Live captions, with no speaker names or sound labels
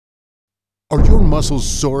Are your muscles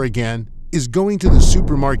sore again? Is going to the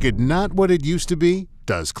supermarket not what it used to be?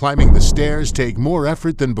 Does climbing the stairs take more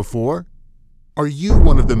effort than before? Are you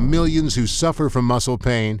one of the millions who suffer from muscle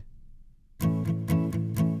pain?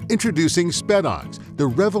 Introducing Spedox, the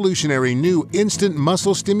revolutionary new instant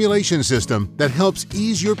muscle stimulation system that helps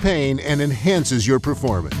ease your pain and enhances your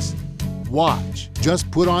performance. Watch.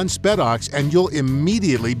 Just put on Spedox and you'll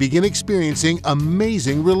immediately begin experiencing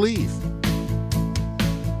amazing relief.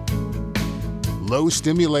 Low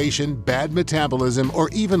stimulation, bad metabolism, or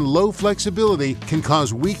even low flexibility can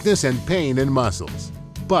cause weakness and pain in muscles.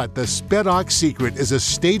 But the Spedox secret is a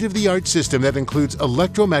state-of-the-art system that includes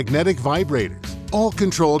electromagnetic vibrators, all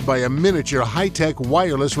controlled by a miniature high-tech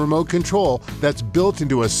wireless remote control that's built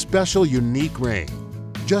into a special, unique ring.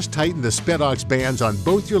 Just tighten the Spedox bands on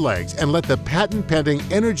both your legs and let the patent-pending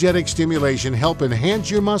energetic stimulation help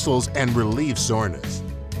enhance your muscles and relieve soreness.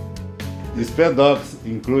 The Spedox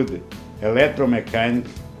includes electromechanical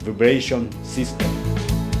vibration system.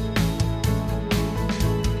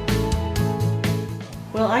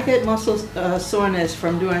 Well, I get muscle soreness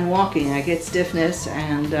from doing walking. I get stiffness,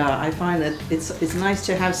 and I find that it's nice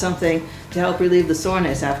to have something to help relieve the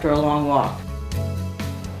soreness after a long walk.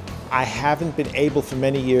 I haven't been able for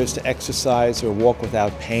many years to exercise or walk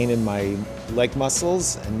without pain in my leg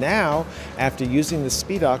muscles, and now, after using the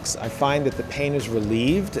Spedox, I find that the pain is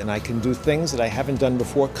relieved and I can do things that I haven't done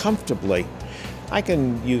before comfortably. I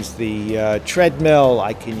can use the treadmill,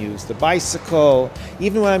 I can use the bicycle.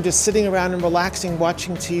 Even when I'm just sitting around and relaxing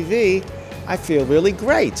watching TV, I feel really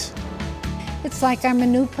great. It's like I'm a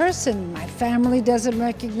new person. My family doesn't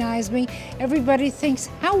recognize me. Everybody thinks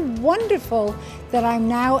how wonderful that I'm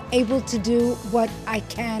now able to do what I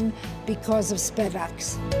can because of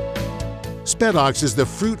Spedox. Spedox is the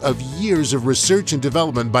fruit of years of research and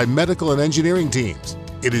development by medical and engineering teams.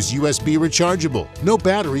 It is USB rechargeable, no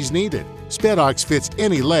batteries needed. Spedox fits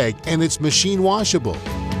any leg and it's machine washable.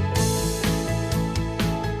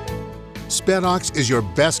 Spedox is your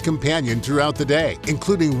best companion throughout the day,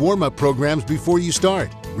 including warm-up programs before you start,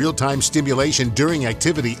 real-time stimulation during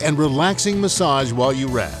activity, and relaxing massage while you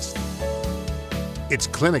rest. It's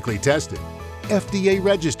clinically tested, FDA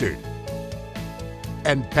registered,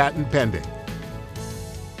 and patent pending.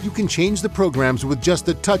 You can change the programs with just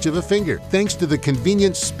the touch of a finger, thanks to the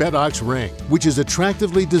convenient Spedox ring, which is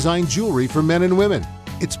attractively designed jewelry for men and women.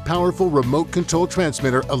 Its powerful remote control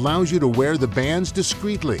transmitter allows you to wear the bands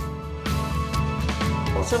discreetly.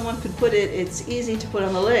 Someone could put it, it's easy to put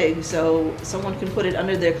on the leg, so someone can put it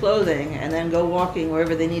under their clothing and then go walking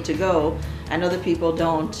wherever they need to go, and other people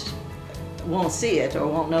won't see it or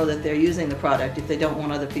won't know that they're using the product if they don't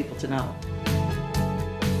want other people to know.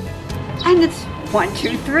 And it's 1,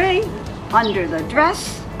 2, 3, under the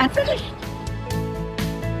dress, and finished.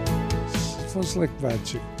 It was like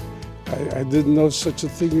magic. I didn't know such a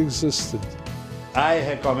thing existed. I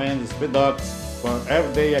recommend Spedox for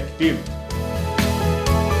everyday activity.